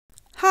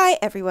Hi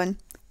everyone.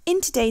 In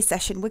today's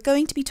session we're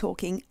going to be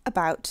talking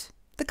about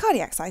the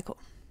cardiac cycle.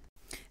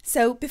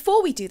 So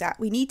before we do that,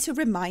 we need to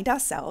remind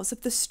ourselves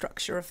of the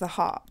structure of the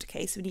heart.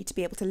 Okay, so we need to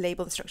be able to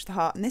label the structure of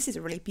the heart, and this is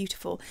a really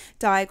beautiful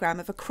diagram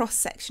of a cross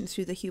section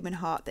through the human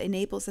heart that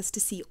enables us to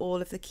see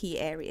all of the key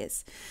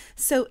areas.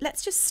 So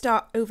let's just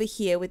start over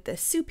here with the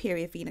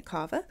superior vena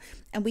cava,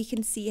 and we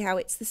can see how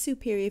it's the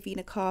superior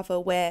vena cava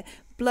where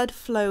blood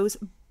flows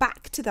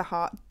back to the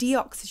heart,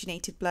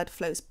 deoxygenated blood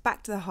flows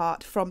back to the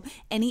heart from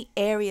any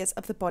areas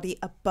of the body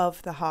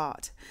above the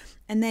heart.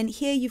 And then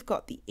here you've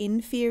got the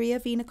inferior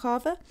vena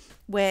cava,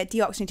 where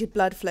deoxygenated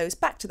blood flows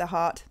back to the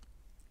heart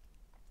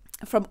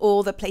from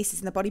all the places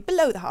in the body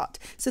below the heart.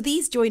 So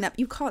these join up,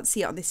 you can't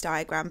see it on this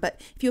diagram, but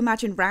if you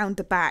imagine round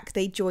the back,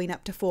 they join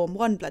up to form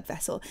one blood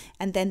vessel,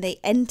 and then they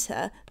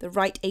enter the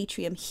right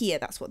atrium here.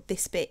 That's what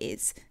this bit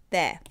is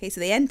there. Okay, so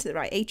they enter the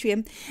right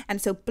atrium,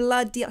 and so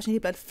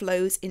deoxygenated blood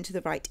flows into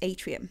the right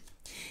atrium.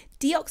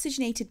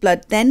 Deoxygenated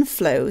blood then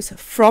flows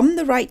from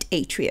the right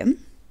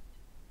atrium,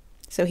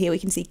 so here we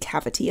can see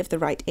cavity of the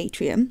right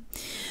atrium,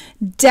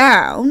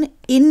 down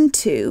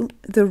into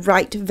the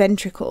right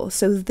ventricle.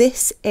 So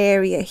this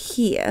area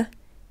here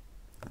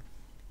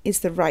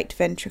is the right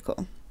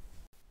ventricle.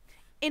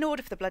 In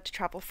order for the blood to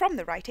travel from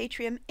the right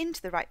atrium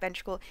into the right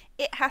ventricle,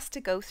 it has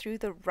to go through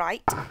the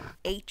right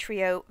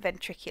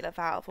atrioventricular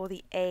valve, or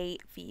the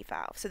AV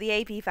valve. So the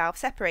AV valve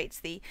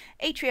separates the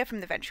atria from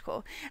the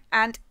ventricle,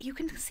 and you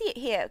can see it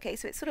here. Okay,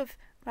 so it's sort of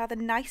rather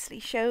nicely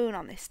shown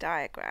on this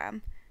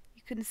diagram.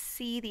 You can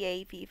see the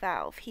AV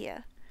valve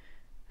here.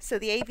 So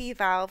the AV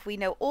valve, we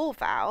know all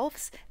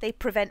valves, they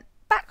prevent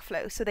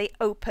backflow, so they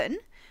open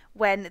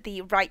when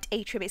the right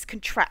atrium is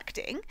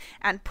contracting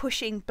and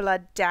pushing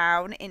blood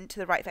down into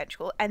the right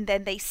ventricle, and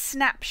then they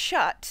snap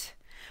shut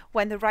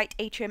when the right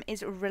atrium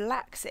is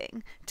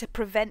relaxing to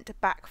prevent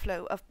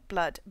backflow of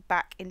blood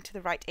back into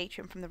the right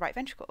atrium from the right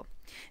ventricle.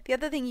 The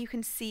other thing you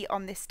can see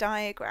on this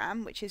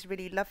diagram, which is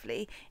really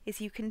lovely,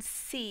 is you can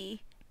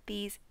see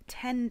these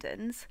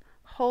tendons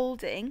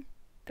holding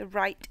the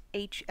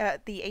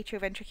the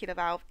atrioventricular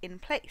valve in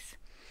place.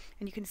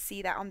 And you can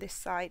see that on this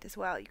side as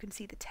well. You can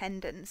see the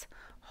tendons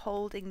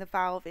holding the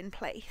valve in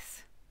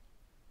place.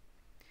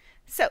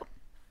 So,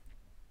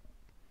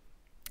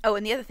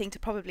 and the other thing to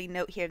probably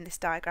note here in this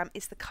diagram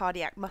is the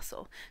cardiac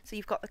muscle. So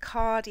you've got the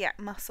cardiac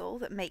muscle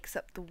that makes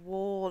up the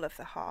wall of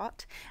the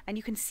heart, and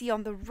you can see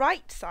on the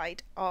right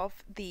side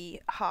of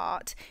the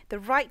heart, the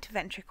right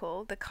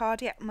ventricle, the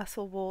cardiac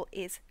muscle wall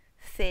is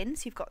thin,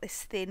 so you've got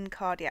this thin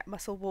cardiac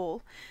muscle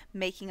wall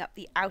making up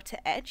the outer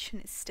edge,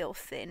 and it's still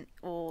thin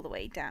all the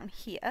way down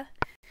here.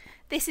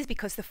 This is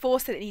because the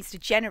force that it needs to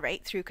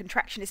generate through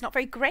contraction is not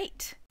very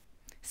great.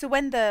 So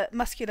when the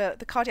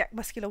cardiac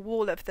muscular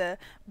wall of the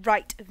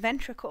right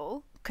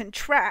ventricle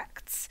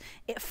contracts,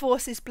 it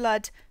forces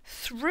blood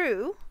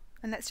through,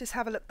 and let's just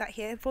have a look at that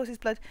here, it forces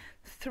blood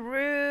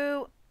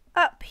through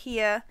up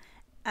here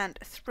and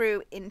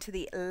through into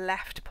the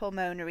left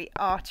pulmonary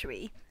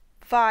artery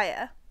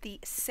via the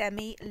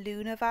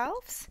semilunar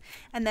valves,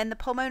 and then the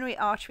pulmonary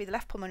artery, the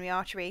left pulmonary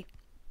artery,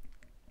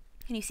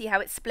 can you see how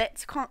it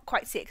splits? You can't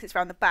quite see it because it's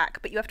around the back,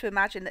 but you have to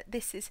imagine that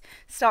this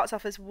starts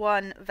off as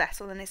one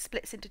vessel and it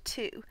splits into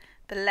two,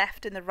 the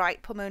left and the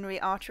right pulmonary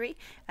artery,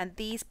 and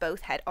these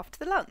both head off to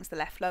the lungs, the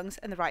left lungs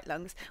and the right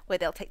lungs, where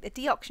they'll take the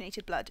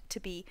deoxygenated blood to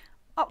be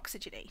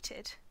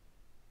oxygenated.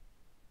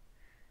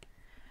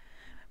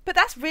 But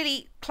that's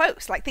really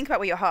close. Like, think about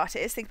where your heart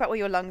is, think about where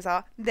your lungs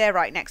are, they're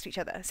right next to each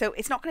other. So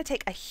it's not going to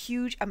take a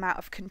huge amount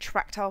of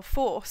contractile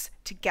force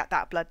to get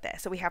that blood there.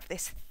 So we have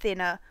this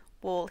thinner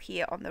wall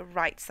here on the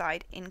right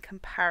side in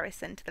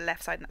comparison to the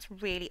left side, and that's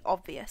really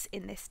obvious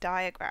in this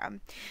diagram.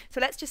 So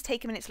let's just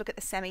take a minute to look at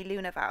the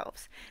semilunar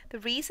valves. The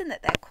reason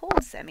that they're called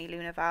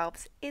semilunar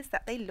valves is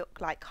that they look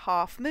like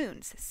half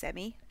moons,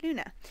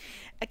 semilunar.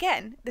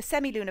 Again, the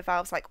semilunar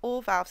valves, like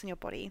all valves in your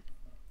body,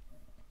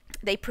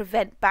 they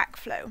prevent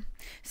backflow.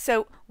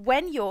 So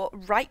when your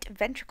right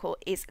ventricle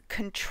is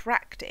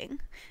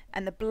contracting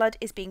and the blood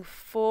is being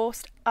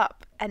forced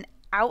up and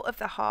out of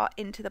the heart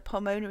into the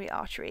pulmonary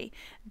artery,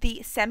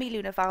 the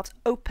semilunar valves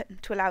open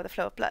to allow the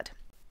flow of blood.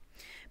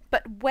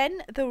 But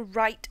when the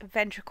right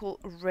ventricle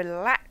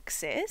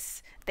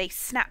relaxes, they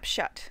snap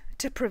shut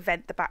to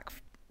prevent the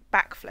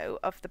backflow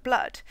of the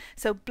blood.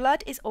 So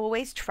blood is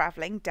always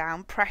traveling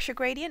down pressure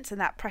gradients, and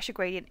that pressure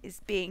gradient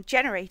is being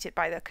generated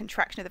by the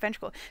contraction of the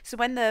ventricle. So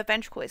when the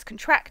ventricle is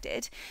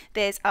contracted,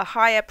 there's a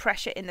higher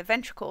pressure in the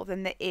ventricle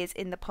than there is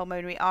in the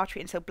pulmonary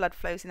artery, and so blood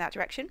flows in that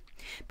direction.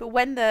 But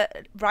when the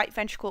right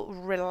ventricle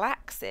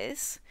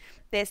relaxes,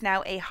 there's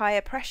now a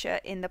higher pressure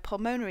in the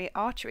pulmonary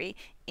artery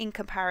in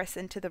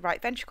comparison to the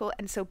right ventricle,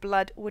 and so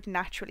blood would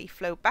naturally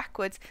flow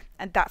backwards,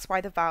 and that's why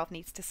the valve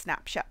needs to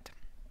snap shut.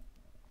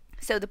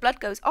 So the blood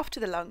goes off to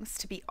the lungs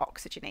to be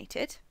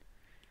oxygenated.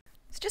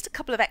 So just a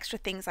couple of extra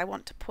things I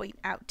want to point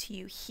out to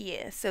you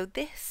here. So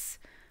this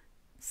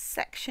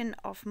section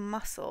of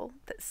muscle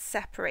that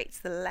separates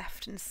the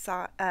left and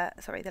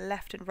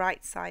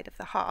right side of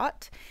the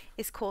heart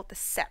is called the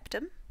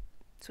septum.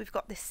 So we've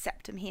got this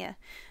septum here.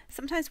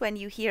 Sometimes when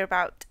you hear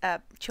about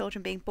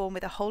children being born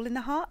with a hole in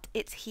the heart,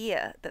 it's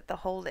here that the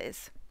hole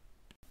is.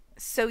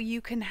 So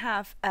you can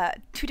have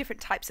two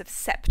different types of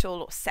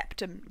septal or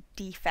septum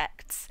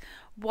defects.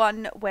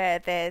 One where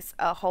there's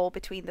a hole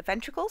between the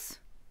ventricles,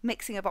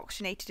 mixing of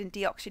oxygenated and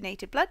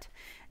deoxygenated blood,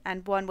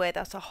 and one where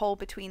there's a hole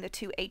between the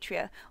two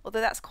atria,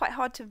 although that's quite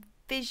hard to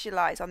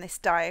visualize on this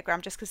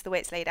diagram just because of the way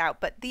it's laid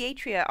out, but the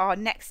atria are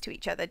next to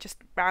each other just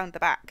round the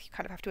back. You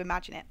kind of have to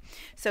imagine it.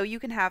 So you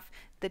can have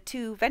the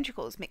two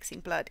ventricles mixing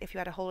blood if you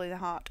had a hole in the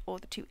heart, or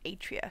the two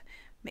atria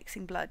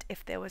mixing blood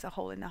if there was a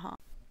hole in the heart.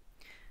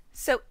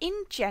 So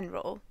in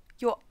general,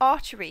 your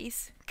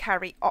arteries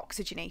carry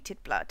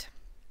oxygenated blood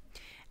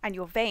and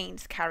your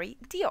veins carry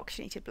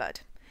deoxygenated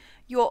blood.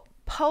 Your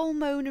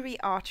pulmonary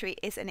artery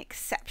is an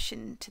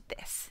exception to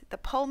this. The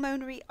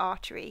pulmonary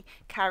artery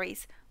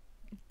carries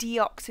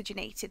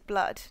deoxygenated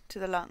blood to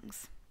the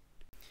lungs.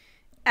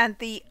 And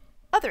the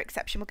other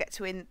exception we'll get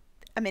to in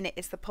a minute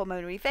is the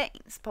pulmonary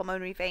veins.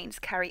 Pulmonary veins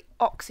carry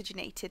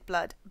oxygenated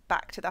blood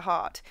back to the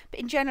heart. But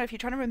in general, if you're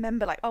trying to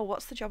remember, like, oh,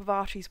 what's the job of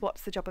arteries?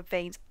 What's the job of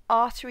veins?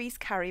 Arteries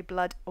carry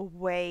blood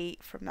away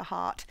from the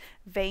heart.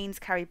 Veins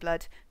carry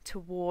blood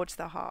towards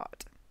the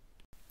heart.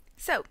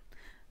 So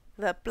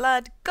the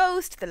blood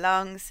goes to the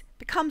lungs,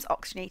 becomes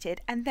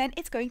oxygenated, and then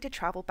it's going to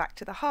travel back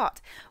to the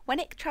heart. When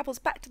it travels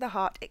back to the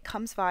heart, it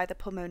comes via the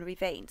pulmonary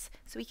veins.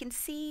 So we can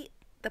see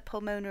the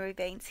pulmonary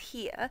veins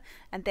here,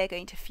 and they're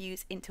going to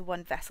fuse into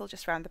one vessel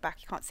just around the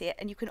back. You can't see it.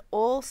 And you can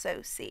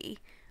also see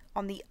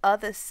on the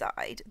other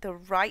side the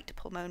right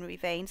pulmonary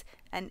veins,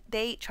 and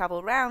they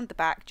travel round the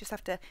back. Just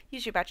have to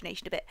use your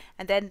imagination a bit,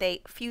 and then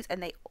they fuse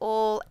and they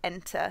all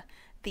enter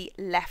the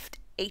left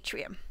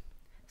atrium.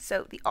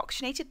 So the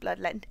oxygenated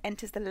blood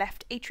enters the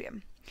left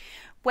atrium.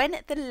 When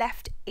the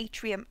left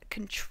atrium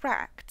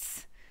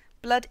contracts,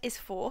 blood is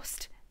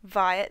forced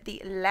via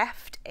the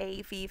left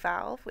AV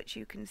valve, which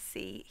you can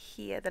see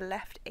here, the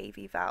left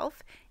AV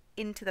valve,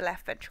 into the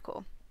left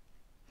ventricle.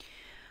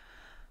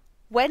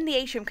 When the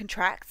atrium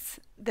contracts,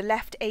 the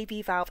left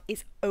AV valve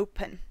is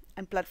open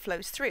and blood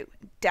flows through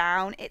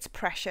down its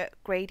pressure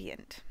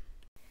gradient.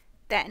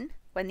 Then,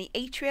 when the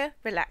atria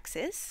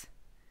relaxes,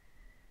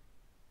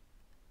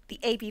 the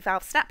AV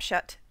valve snaps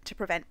shut to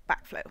prevent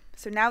backflow.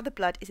 So now the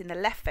blood is in the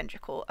left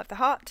ventricle of the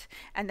heart,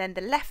 and then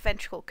the left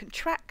ventricle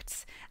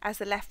contracts. As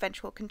the left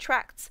ventricle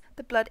contracts,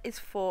 the blood is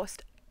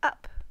forced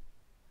up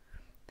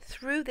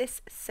through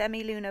this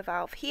semilunar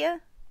valve here,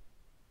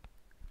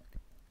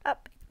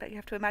 up, but you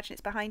have to imagine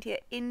it's behind here,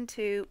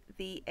 into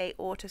the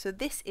aorta. So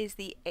this is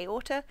the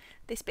aorta.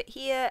 This bit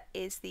here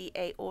is the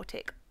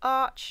aortic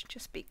arch,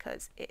 just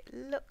because it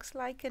looks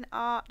like an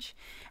arch.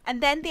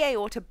 And then the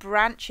aorta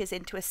branches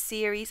into a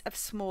series of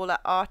smaller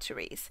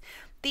arteries.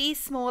 These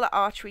smaller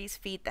arteries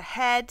feed the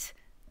head,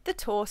 the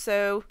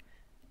torso,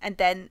 and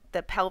then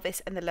the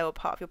pelvis and the lower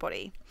part of your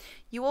body.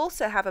 You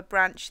also have a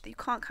branch that you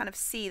can't kind of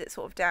see, that's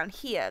sort of down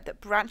here,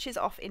 that branches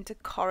off into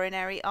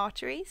coronary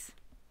arteries.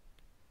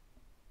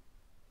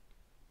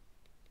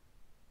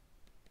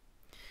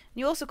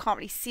 You also can't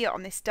really see it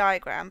on this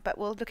diagram, but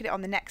we'll look at it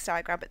on the next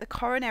diagram. But the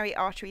coronary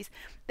arteries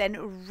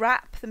then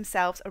wrap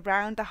themselves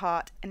around the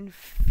heart and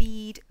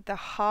feed the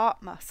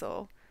heart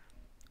muscle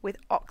with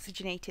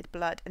oxygenated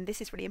blood. And this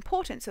is really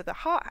important, so the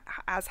heart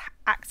has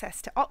access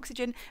to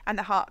oxygen and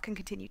the heart can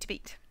continue to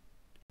beat.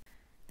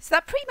 So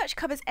that pretty much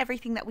covers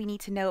everything that we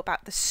need to know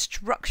about the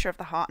structure of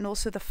the heart and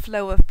also the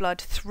flow of blood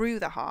through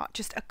the heart.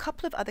 Just a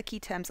couple of other key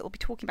terms that we'll be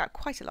talking about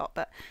quite a lot,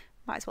 but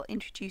might as well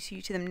introduce you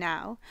to them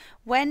now.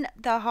 When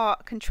the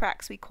heart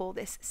contracts, we call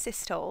this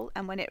systole,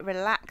 and when it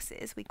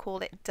relaxes, we call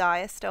it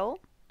diastole.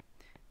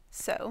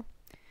 So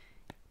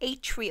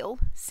atrial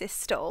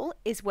systole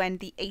is when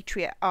the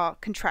atria are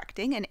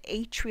contracting, and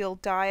atrial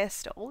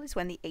diastole is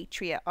when the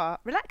atria are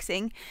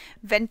relaxing.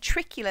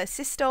 Ventricular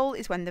systole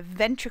is when the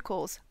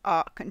ventricles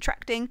are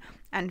contracting,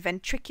 and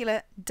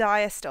ventricular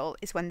diastole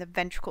is when the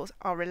ventricles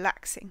are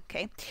relaxing.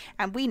 Okay,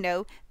 and we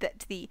know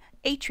that the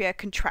atria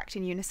contract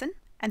in unison,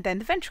 and then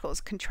the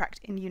ventricles contract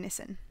in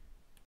unison.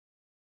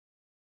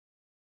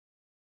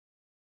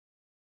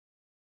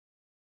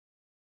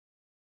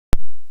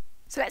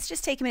 So let's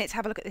just take a minute to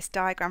have a look at this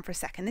diagram for a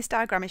second. This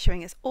diagram is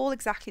showing us all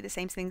exactly the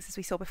same things as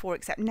we saw before,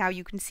 except now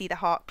you can see the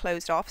heart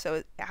closed off, so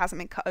it hasn't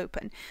been cut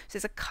open. So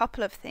there's a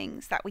couple of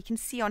things that we can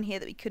see on here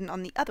that we couldn't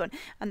on the other one.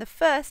 And the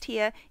first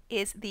here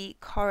is the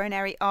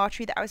coronary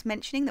artery that I was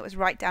mentioning, that was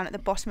right down at the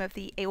bottom of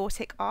the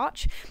aortic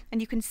arch.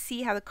 And you can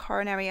see how the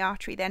coronary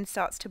artery then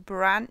starts to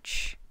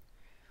branch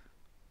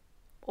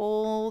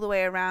all the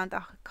way around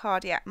the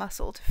cardiac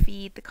muscle to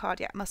feed the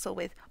cardiac muscle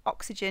with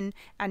oxygen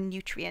and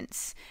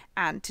nutrients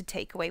and to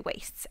take away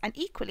wastes. And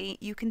equally,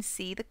 you can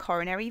see the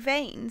coronary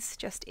veins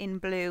just in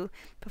blue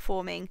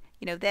performing,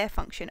 their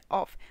function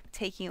of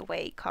taking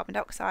away carbon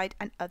dioxide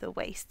and other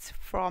wastes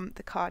from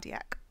the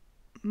cardiac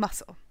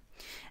muscle.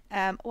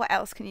 What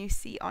else can you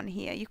see on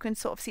here? You can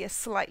sort of see a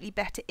slightly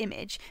better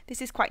image.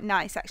 This is quite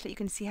nice, actually. You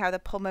can see how the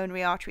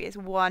pulmonary artery is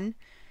one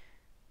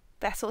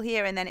vessel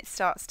here, and then it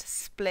starts to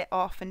split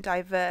off and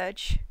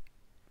diverge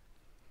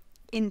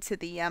into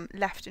the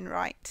left and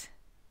right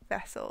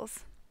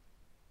vessels.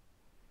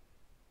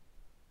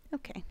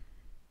 Okay.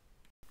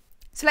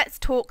 So let's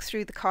talk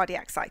through the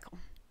cardiac cycle.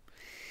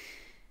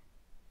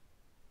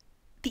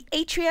 The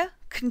atria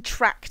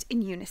contract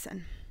in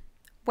unison.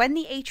 When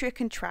the atria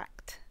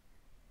contract,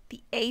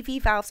 the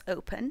AV valves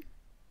open.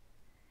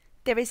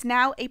 There is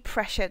now a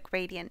pressure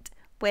gradient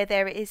where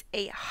there is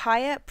a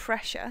higher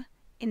pressure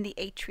in the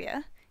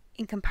atria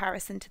in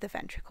comparison to the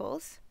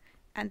ventricles,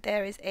 and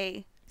there's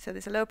a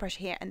lower pressure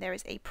here, and there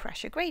is a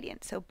pressure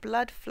gradient. So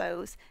blood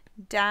flows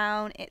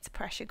down its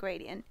pressure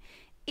gradient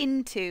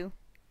into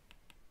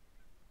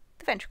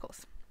the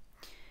ventricles.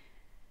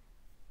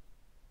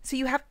 So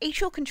you have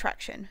atrial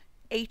contraction,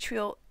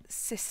 atrial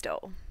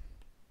systole.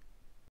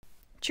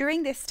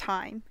 During this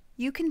time,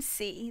 you can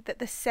see that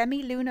the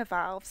semilunar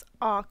valves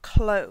are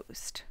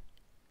closed.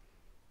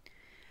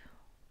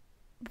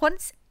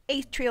 Once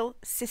atrial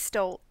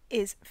systole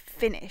is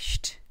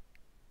finished,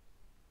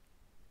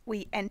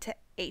 we enter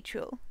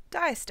atrial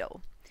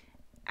diastole,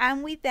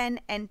 and we then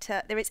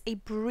enter, there is a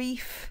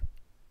brief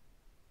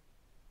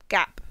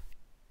gap,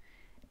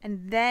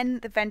 and then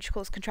the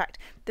ventricles contract.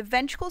 The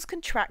ventricles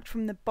contract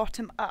from the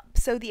bottom up,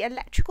 so the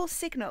electrical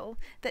signal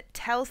that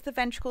tells the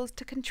ventricles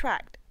to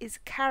contract is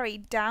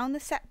carried down the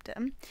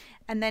septum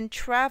and then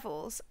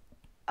travels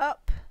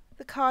up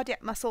the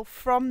cardiac muscle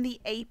from the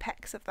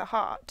apex of the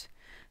heart.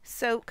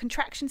 So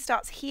contraction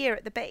starts here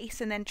at the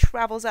base and then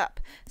travels up.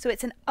 So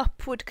it's an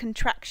upward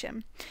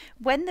contraction.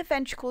 When the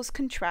ventricles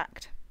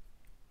contract,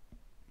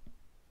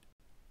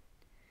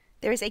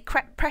 there is a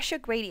pressure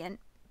gradient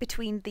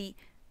between the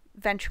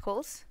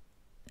ventricles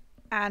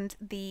and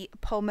the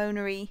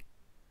pulmonary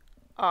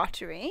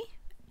artery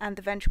and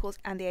the ventricles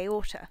and the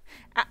aorta.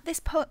 At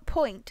this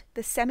point,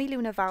 the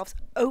semilunar valves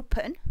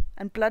open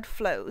and blood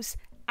flows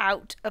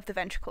out of the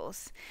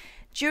ventricles.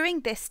 During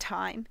this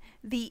time,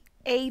 the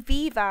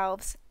AV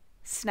valves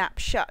snap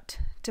shut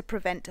to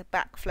prevent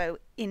backflow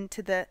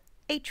into the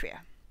atria.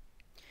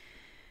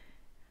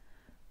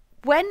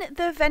 When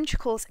the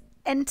ventricles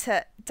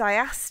enter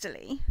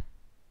diastole,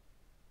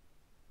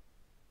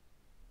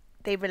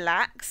 they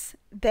relax,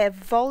 their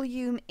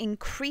volume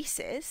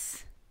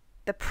increases,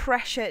 the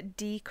pressure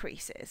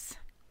decreases.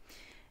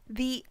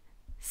 The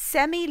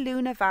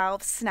semilunar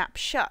valves snap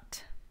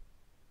shut.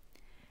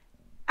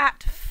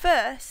 At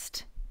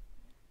first,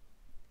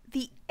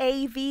 the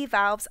AV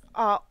valves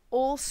are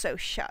also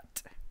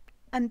shut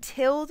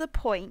until the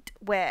point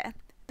where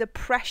the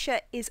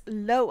pressure is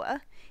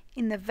lower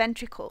in the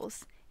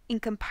ventricles in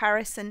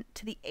comparison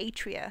to the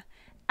atria,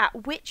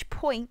 at which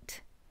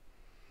point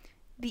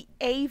the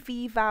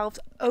AV valves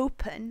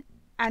open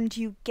and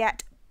you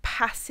get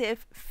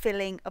passive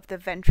filling of the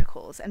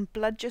ventricles, and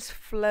blood just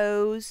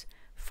flows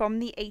from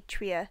the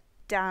atria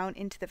down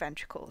into the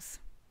ventricles.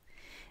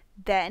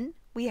 Then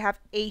we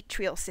have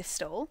atrial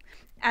systole,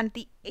 and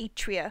the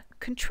atria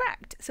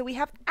contract. So we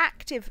have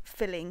active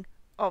filling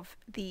of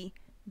the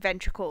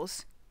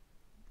ventricles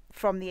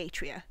from the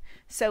atria.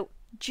 So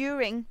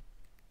during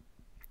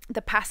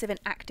the passive and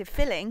active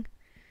filling,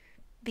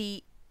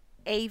 the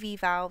AV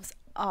valves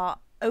are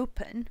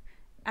open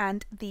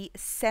and the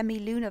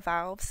semilunar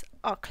valves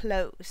are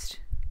closed.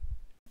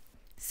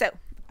 So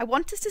I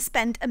want us to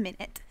spend a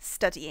minute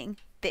studying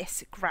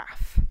this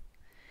graph.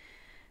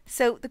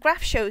 So the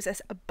graph shows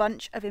us a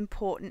bunch of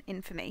important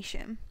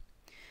information.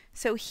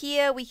 So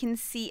here we can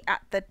see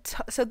at the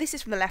top, so this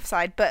is from the left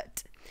side,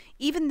 but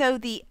even though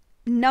the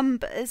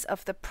numbers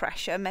of the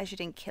pressure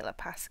measured in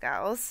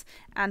kilopascals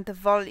and the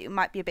volume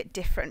might be a bit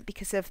different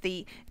because of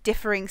the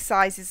differing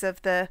sizes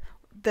of the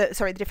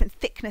different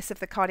thickness of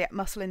the cardiac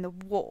muscle in the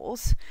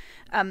walls,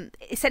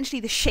 essentially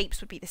the shapes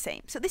would be the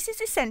same. So this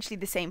is essentially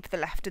the same for the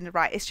left and the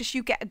right. It's just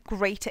you get a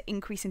greater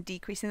increase and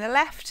decrease in the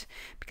left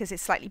because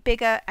it's slightly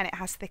bigger and it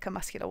has thicker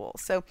muscular walls.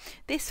 So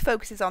this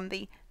focuses on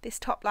this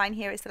top line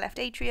here is the left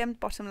atrium,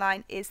 bottom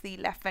line is the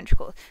left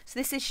ventricle. So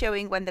this is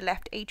showing when the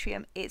left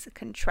atrium is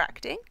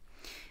contracting.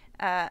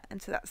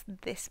 And so that's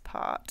this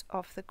part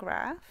of the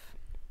graph.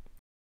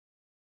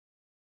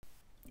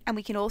 And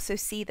we can also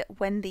see that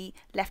when the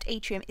left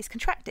atrium is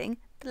contracting,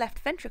 the left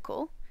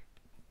ventricle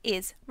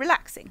is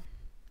relaxing.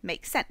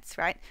 Makes sense,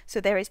 right? So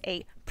there is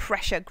a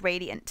pressure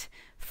gradient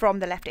from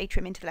the left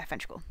atrium into the left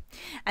ventricle.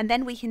 And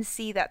then we can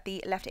see that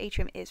the left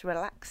atrium is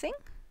relaxing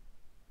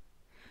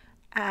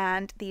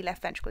and the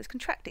left ventricle is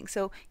contracting.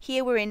 So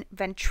here we're in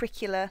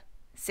ventricular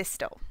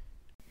systole.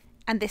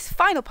 And this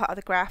final part of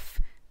the graph,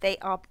 they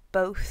are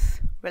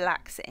both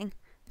relaxing.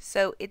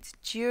 So it's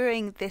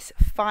during this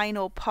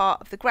final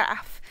part of the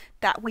graph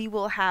that we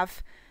will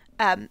have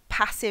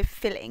passive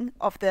filling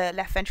of the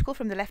left ventricle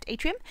from the left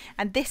atrium,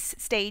 and this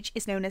stage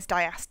is known as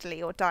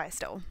diastole or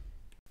diastole.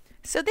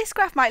 So this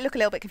graph might look a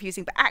little bit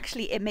confusing, but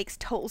actually it makes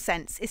total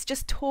sense. It's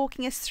just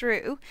talking us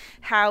through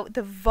how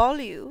the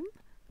volume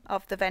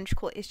of the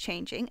ventricle is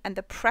changing and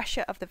the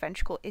pressure of the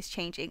ventricle is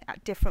changing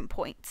at different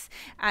points,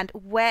 and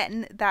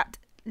when that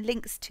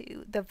links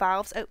to the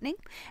valves opening.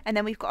 And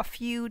then we've got a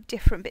few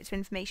different bits of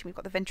information. We've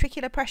got the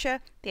ventricular pressure,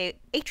 the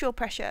atrial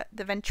pressure,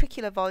 the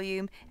ventricular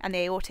volume, and the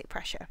aortic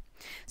pressure.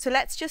 So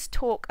let's just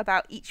talk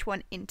about each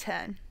one in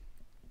turn.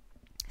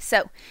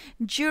 So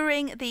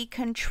during the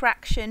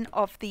contraction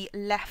of the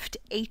left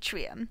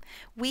atrium,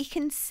 we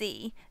can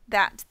see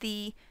that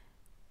the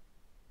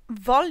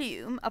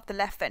volume of the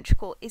left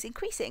ventricle is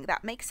increasing.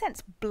 That makes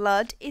sense.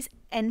 Blood is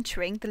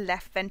entering the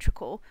left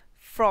ventricle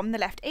from the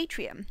left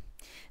atrium.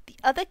 The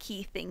other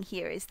key thing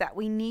here is that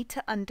we need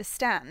to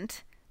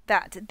understand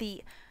that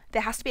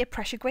there has to be a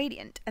pressure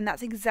gradient, and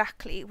that's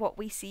exactly what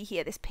we see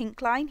here. This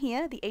pink line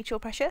here, the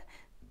atrial pressure,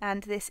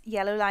 and this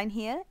yellow line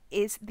here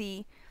is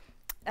the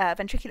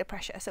ventricular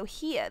pressure. So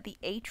here the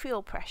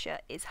atrial pressure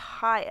is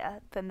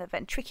higher than the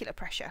ventricular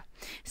pressure.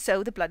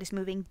 So the blood is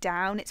moving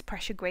down its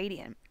pressure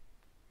gradient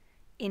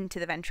into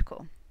the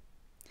ventricle.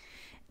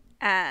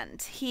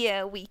 And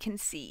here we can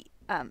see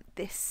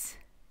this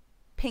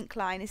pink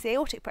line is the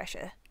aortic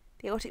pressure.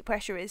 The aortic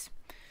pressure is,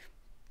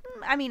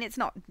 I mean, it's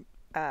not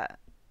a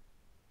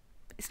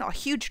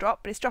huge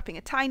drop, but it's dropping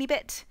a tiny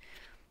bit.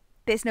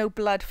 There's no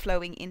blood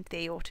flowing into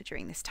the aorta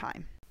during this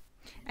time.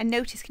 And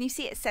notice, can you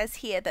see it says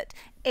here that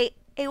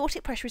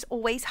aortic pressure is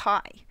always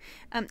high.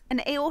 And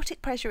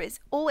aortic pressure is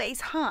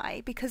always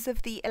high because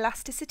of the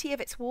elasticity of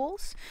its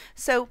walls.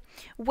 So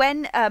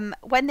when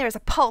there is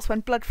a pulse, when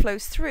blood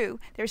flows through,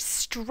 there is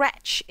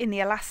stretch in the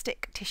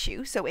elastic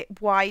tissue, so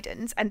it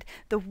widens, and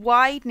the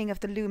widening of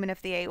the lumen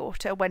of the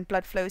aorta when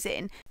blood flows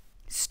in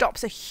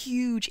stops a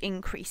huge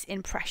increase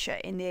in pressure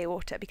in the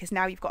aorta, because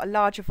now you've got a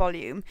larger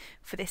volume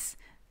for this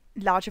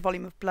larger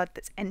volume of blood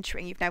that's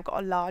entering. You've now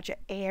got a larger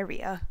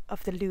area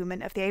of the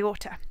lumen of the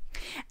aorta.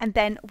 And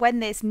then when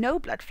there's no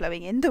blood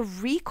flowing in, the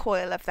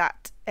recoil of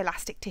that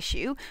elastic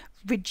tissue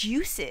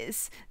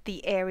reduces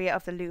the area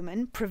of the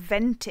lumen,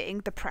 preventing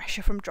the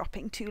pressure from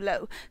dropping too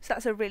low. So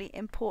that's a really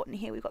important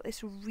here. We've got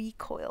this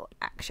recoil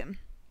action.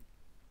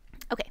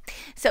 Okay,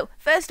 so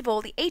first of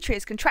all, the atria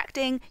is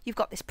contracting, you've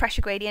got this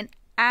pressure gradient,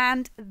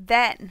 and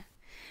then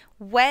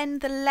when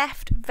the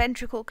left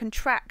ventricle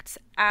contracts,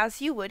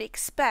 as you would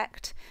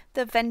expect,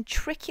 the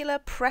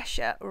ventricular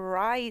pressure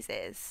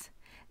rises.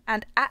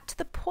 And at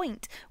the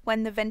point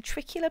when the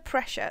ventricular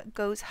pressure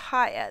goes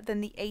higher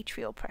than the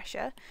atrial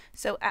pressure,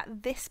 so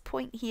at this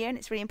point here, and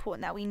it's really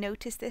important that we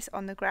notice this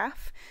on the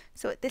graph,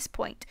 so at this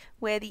point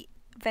where the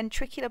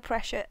ventricular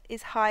pressure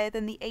is higher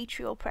than the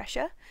atrial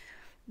pressure,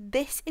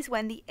 this is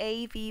when the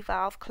AV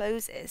valve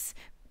closes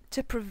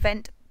to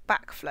prevent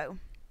backflow.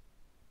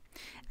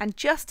 And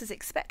just as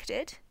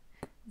expected,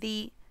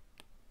 the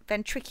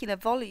ventricular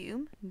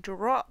volume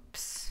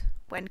drops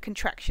when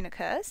contraction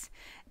occurs,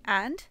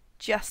 and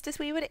just as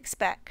we would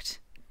expect,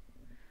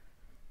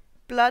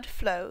 blood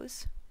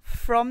flows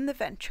from the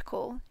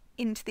ventricle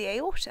into the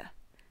aorta.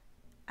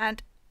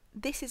 And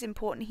this is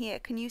important here.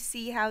 Can you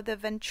see how the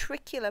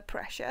ventricular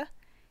pressure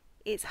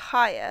is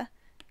higher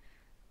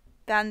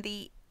than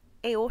the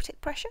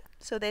aortic pressure?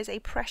 So there's a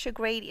pressure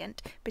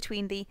gradient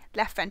between the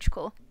left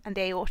ventricle and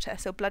the aorta.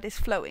 So blood is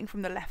flowing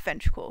from the left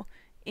ventricle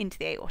into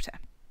the aorta.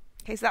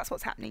 Okay, so that's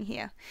what's happening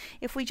here.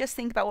 If we just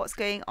think about what's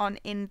going on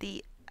in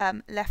the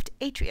left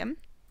atrium,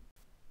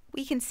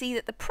 we can see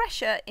that the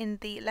pressure in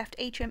the left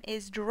atrium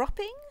is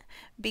dropping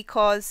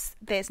because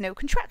there's no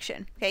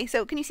contraction. Okay,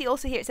 so can you see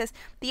also here it says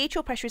the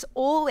atrial pressure is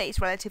always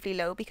relatively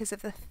low because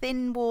of the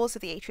thin walls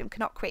of the atrium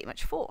cannot create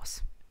much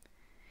force.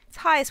 It's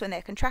highest when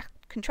they're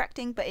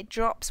contracting, but it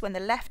drops when the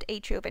left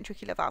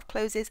atrioventricular valve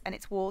closes and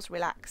its walls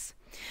relax.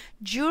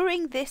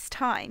 During this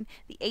time,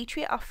 the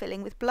atria are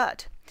filling with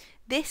blood.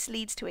 This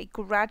leads to a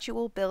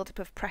gradual buildup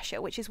of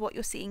pressure, which is what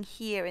you're seeing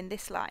here in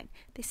this line.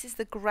 This is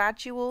the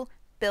gradual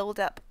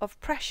buildup of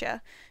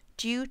pressure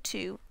due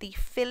to the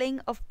filling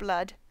of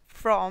blood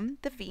from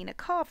the vena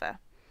cava.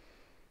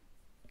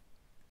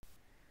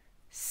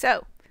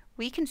 So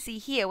we can see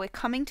here we're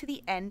coming to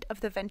the end of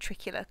the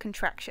ventricular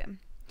contraction.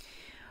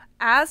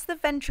 As the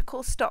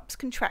ventricle stops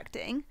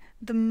contracting,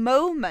 the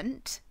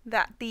moment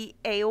that the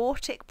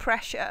aortic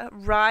pressure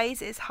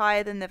rises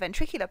higher than the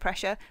ventricular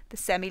pressure, the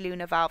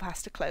semilunar valve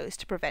has to close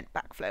to prevent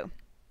backflow.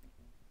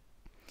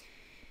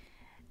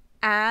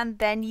 And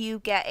then you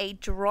get a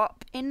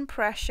drop in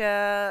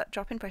pressure,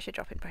 drop in pressure,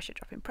 drop in pressure,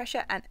 drop in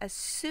pressure. And as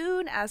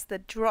soon as the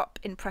drop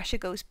in pressure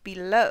goes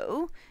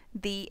below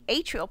the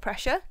atrial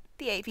pressure,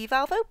 the AV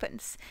valve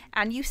opens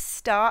and you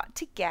start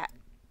to get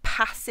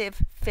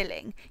passive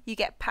filling. You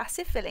get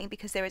passive filling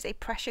because there is a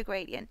pressure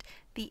gradient.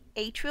 The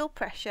atrial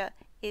pressure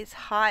is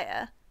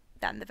higher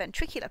than the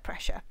ventricular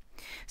pressure.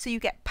 So you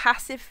get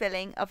passive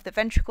filling of the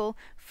ventricle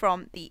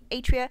from the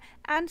atria,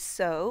 and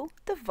so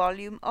the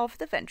volume of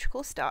the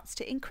ventricle starts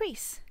to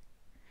increase.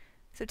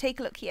 So take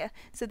a look here.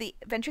 So the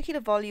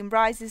ventricular volume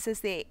rises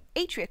as the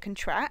atria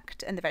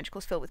contract and the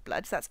ventricles fill with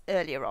blood, so that's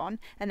earlier on,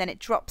 and then it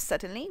drops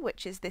suddenly,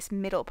 which is this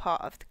middle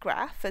part of the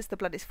graph, as the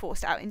blood is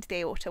forced out into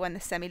the aorta when the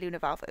semilunar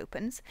valve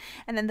opens,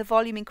 and then the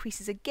volume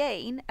increases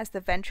again as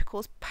the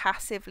ventricles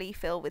passively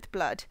fill with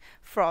blood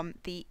from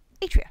the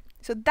atria.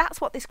 So that's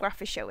what this graph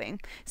is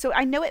showing. So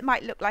I know it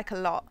might look like a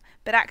lot,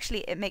 but actually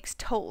it makes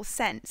total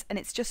sense, and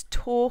it's just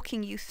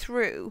talking you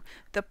through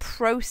the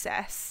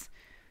process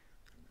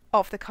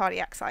of the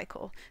cardiac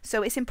cycle.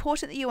 So it's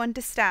important that you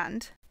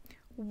understand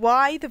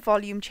why the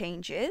volume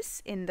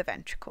changes in the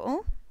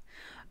ventricle,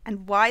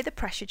 and why the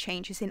pressure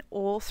changes in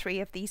all three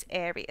of these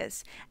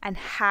areas, and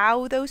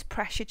how those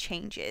pressure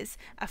changes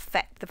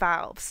affect the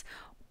valves.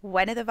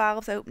 When are the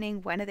valves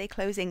opening? When are they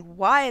closing?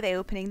 Why are they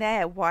opening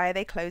there? Why are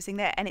they closing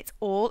there? And it's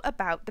all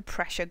about the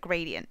pressure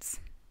gradients.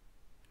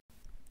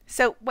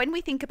 So when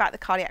we think about the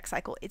cardiac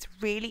cycle, it's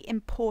really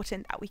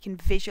important that we can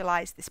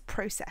visualize this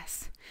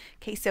process.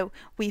 Okay, so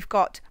we've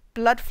got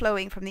blood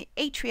flowing from the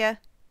atria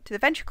to the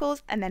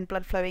ventricles, and then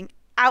blood flowing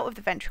out of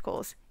the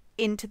ventricles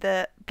into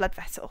the blood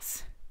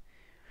vessels.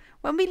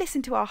 When we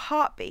listen to our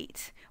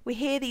heartbeat, we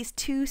hear these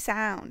two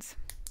sounds.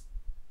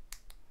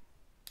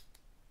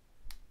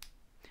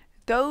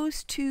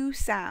 Those two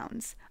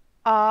sounds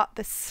are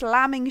the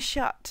slamming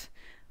shut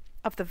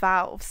of the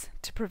valves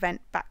to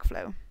prevent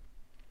backflow.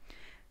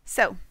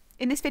 So,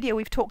 in this video,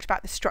 we've talked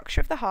about the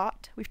structure of the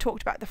heart, we've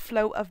talked about the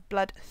flow of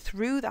blood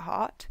through the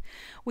heart,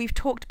 we've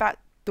talked about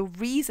the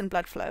reason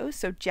blood flows,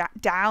 so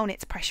down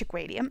its pressure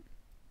gradient.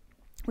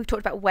 We've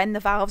talked about when the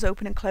valves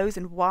open and close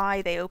and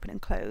why they open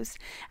and close,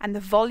 and the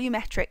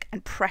volumetric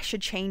and pressure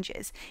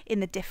changes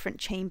in the different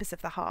chambers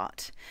of the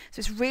heart. So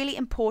it's really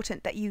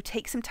important that you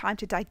take some time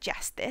to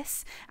digest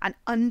this and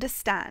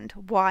understand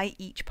why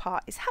each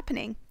part is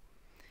happening.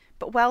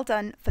 But well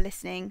done for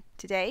listening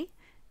today,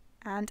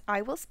 and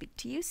I will speak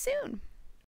to you soon.